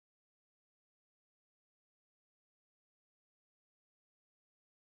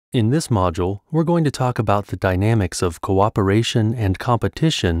In this module, we're going to talk about the dynamics of cooperation and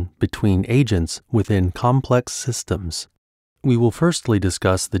competition between agents within complex systems. We will firstly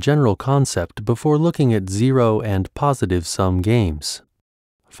discuss the general concept before looking at zero and positive-sum games.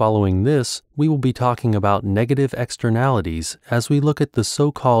 Following this, we will be talking about negative externalities as we look at the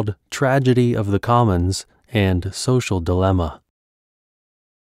so-called tragedy of the commons and social dilemma.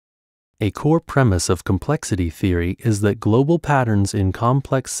 A core premise of complexity theory is that global patterns in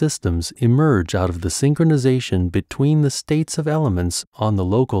complex systems emerge out of the synchronization between the states of elements on the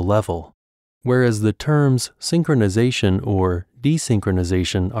local level. Whereas the terms synchronization or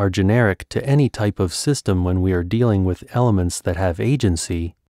desynchronization are generic to any type of system when we are dealing with elements that have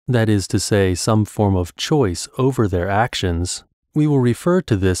agency, that is to say, some form of choice over their actions, we will refer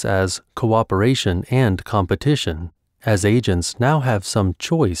to this as cooperation and competition, as agents now have some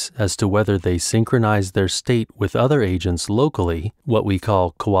choice as to whether they synchronize their state with other agents locally, what we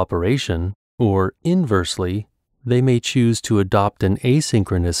call cooperation, or inversely, they may choose to adopt an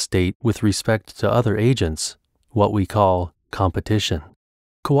asynchronous state with respect to other agents, what we call competition.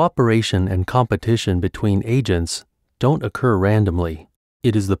 Cooperation and competition between agents don't occur randomly.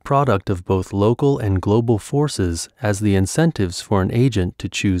 It is the product of both local and global forces, as the incentives for an agent to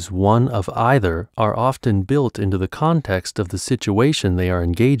choose one of either are often built into the context of the situation they are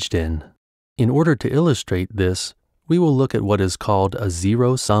engaged in. In order to illustrate this, we will look at what is called a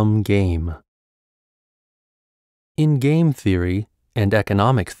zero-sum game. In game theory and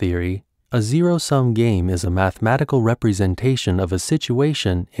economic theory, a zero-sum game is a mathematical representation of a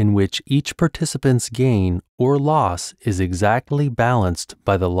situation in which each participant's gain or loss is exactly balanced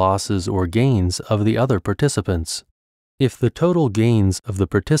by the losses or gains of the other participants. If the total gains of the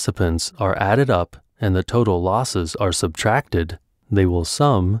participants are added up and the total losses are subtracted, they will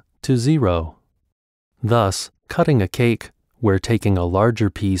sum to zero. Thus, cutting a cake, where taking a larger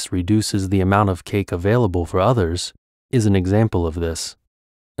piece reduces the amount of cake available for others, is an example of this.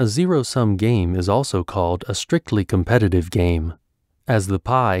 A zero-sum game is also called a strictly competitive game, as the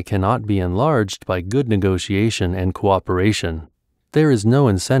pie cannot be enlarged by good negotiation and cooperation. There is no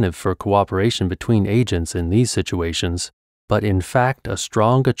incentive for cooperation between agents in these situations, but in fact a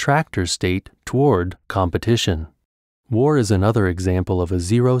strong attractor state toward competition. War is another example of a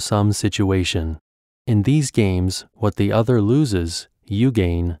zero-sum situation. In these games, what the other loses, you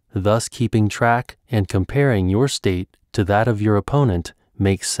gain, thus keeping track and comparing your state to that of your opponent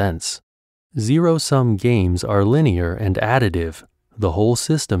makes sense. Zero-sum games are linear and additive. The whole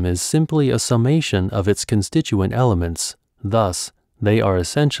system is simply a summation of its constituent elements. Thus, they are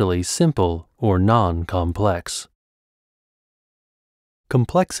essentially simple or non-complex.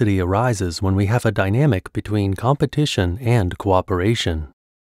 Complexity arises when we have a dynamic between competition and cooperation.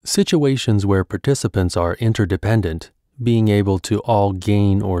 Situations where participants are interdependent, being able to all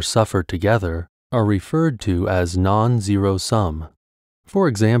gain or suffer together, are referred to as non-zero-sum. For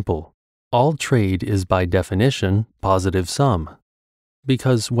example, all trade is by definition positive sum,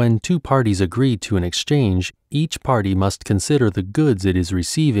 because when two parties agree to an exchange, each party must consider the goods it is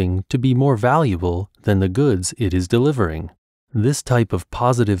receiving to be more valuable than the goods it is delivering. This type of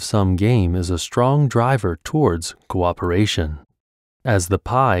positive sum game is a strong driver towards cooperation, as the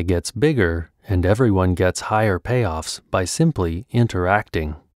pie gets bigger and everyone gets higher payoffs by simply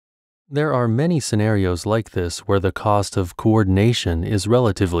interacting. There are many scenarios like this where the cost of coordination is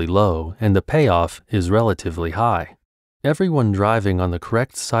relatively low and the payoff is relatively high. Everyone driving on the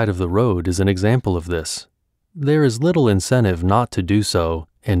correct side of the road is an example of this. There is little incentive not to do so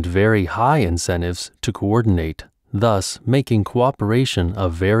and very high incentives to coordinate, thus making cooperation a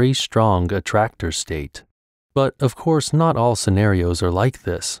very strong attractor state. But of course, not all scenarios are like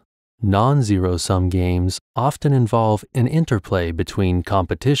this. Non-zero-sum games often involve an interplay between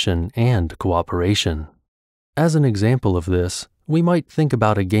competition and cooperation. As an example of this, we might think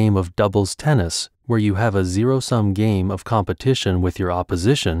about a game of doubles tennis where you have a zero-sum game of competition with your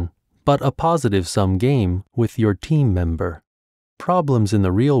opposition, but a positive-sum game with your team member. Problems in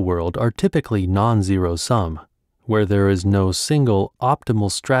the real world are typically non-zero-sum, where there is no single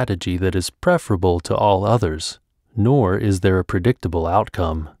optimal strategy that is preferable to all others, nor is there a predictable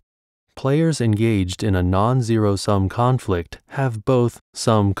outcome. Players engaged in a non-zero-sum conflict have both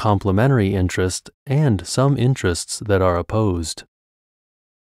some complementary interest and some interests that are opposed.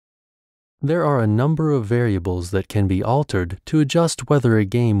 There are a number of variables that can be altered to adjust whether a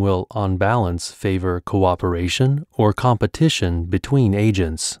game will, on balance, favor cooperation or competition between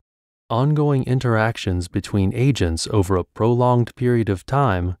agents. Ongoing interactions between agents over a prolonged period of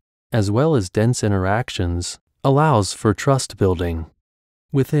time, as well as dense interactions, allows for trust building.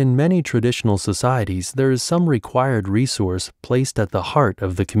 Within many traditional societies, there is some required resource placed at the heart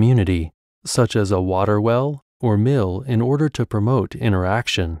of the community, such as a water well or mill, in order to promote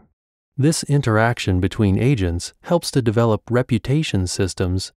interaction. This interaction between agents helps to develop reputation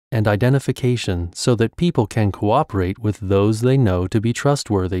systems and identification so that people can cooperate with those they know to be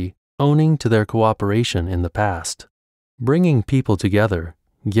trustworthy, owning to their cooperation in the past. Bringing people together,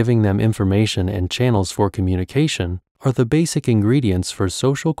 giving them information and channels for communication are the basic ingredients for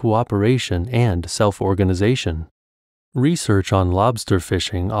social cooperation and self-organization. Research on lobster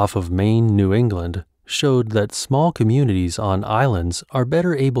fishing off of Maine, New England, showed that small communities on islands are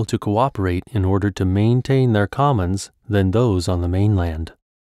better able to cooperate in order to maintain their commons than those on the mainland.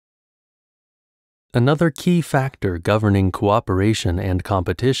 Another key factor governing cooperation and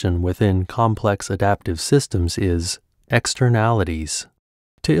competition within complex adaptive systems is externalities.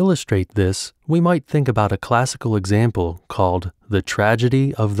 To illustrate this, we might think about a classical example called the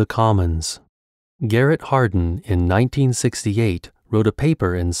tragedy of the commons. Garrett Hardin in 1968 wrote a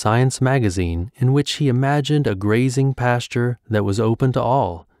paper in Science magazine in which he imagined a grazing pasture that was open to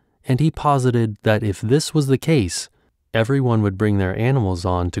all, and he posited that if this was the case, everyone would bring their animals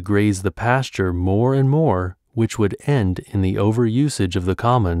on to graze the pasture more and more, which would end in the overusage of the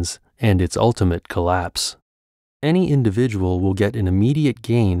commons and its ultimate collapse. Any individual will get an immediate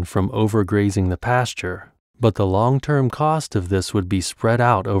gain from overgrazing the pasture, but the long-term cost of this would be spread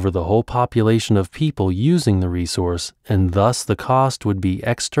out over the whole population of people using the resource, and thus the cost would be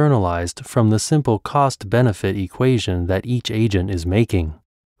externalized from the simple cost-benefit equation that each agent is making.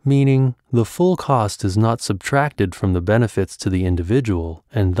 Meaning, the full cost is not subtracted from the benefits to the individual,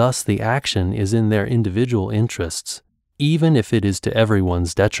 and thus the action is in their individual interests, even if it is to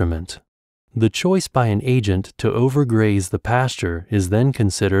everyone's detriment. The choice by an agent to overgraze the pasture is then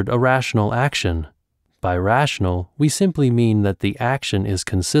considered a rational action. By rational, we simply mean that the action is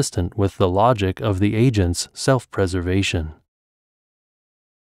consistent with the logic of the agent's self-preservation.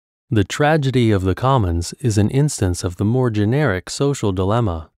 The tragedy of the commons is an instance of the more generic social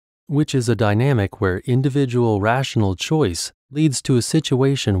dilemma, which is a dynamic where individual rational choice leads to a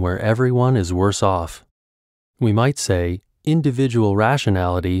situation where everyone is worse off. We might say, individual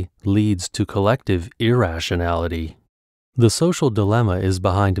rationality leads to collective irrationality. The social dilemma is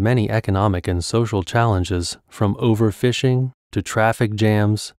behind many economic and social challenges, from overfishing to traffic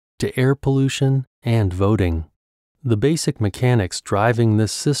jams to air pollution and voting. The basic mechanics driving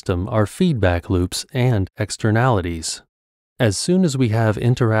this system are feedback loops and externalities. As soon as we have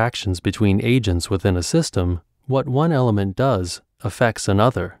interactions between agents within a system, what one element does affects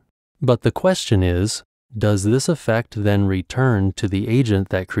another. But the question is, does this effect then return to the agent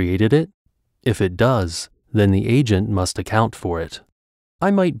that created it? If it does, then the agent must account for it.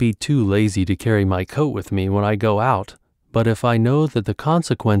 I might be too lazy to carry my coat with me when I go out, but if I know that the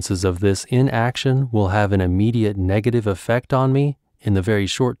consequences of this inaction will have an immediate negative effect on me in the very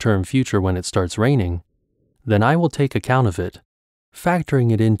short-term future when it starts raining, then I will take account of it,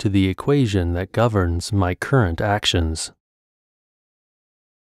 factoring it into the equation that governs my current actions.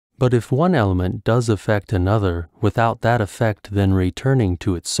 But if one element does affect another without that effect then returning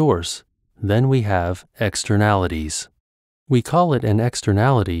to its source, then we have externalities. We call it an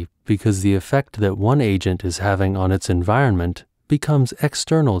externality because the effect that one agent is having on its environment becomes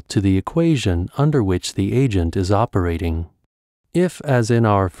external to the equation under which the agent is operating. If, as in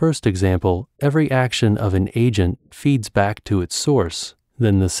our first example, every action of an agent feeds back to its source,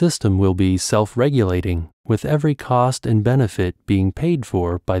 then the system will be self-regulating, with every cost and benefit being paid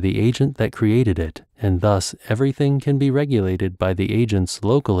for by the agent that created it, and thus everything can be regulated by the agents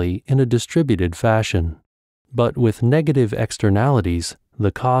locally in a distributed fashion. But with negative externalities,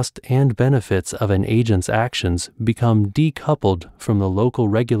 the cost and benefits of an agent's actions become decoupled from the local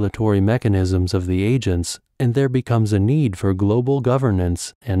regulatory mechanisms of the agents, and there becomes a need for global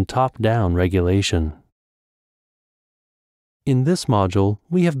governance and top-down regulation. In this module,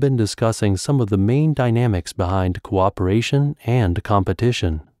 we have been discussing some of the main dynamics behind cooperation and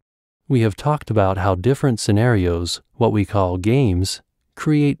competition. We have talked about how different scenarios, what we call games,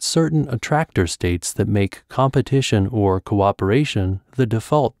 create certain attractor states that make competition or cooperation the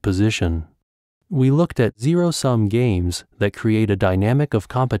default position. We looked at zero-sum games that create a dynamic of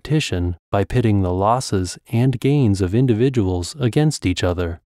competition by pitting the losses and gains of individuals against each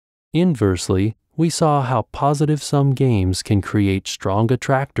other. Inversely, we saw how positive-sum games can create strong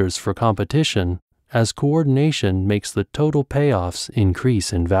attractors for competition as coordination makes the total payoffs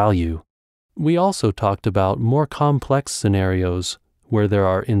increase in value. We also talked about more complex scenarios where there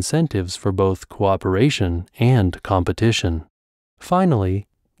are incentives for both cooperation and competition. Finally,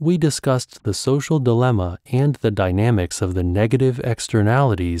 we discussed the social dilemma and the dynamics of the negative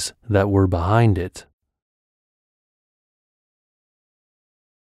externalities that were behind it.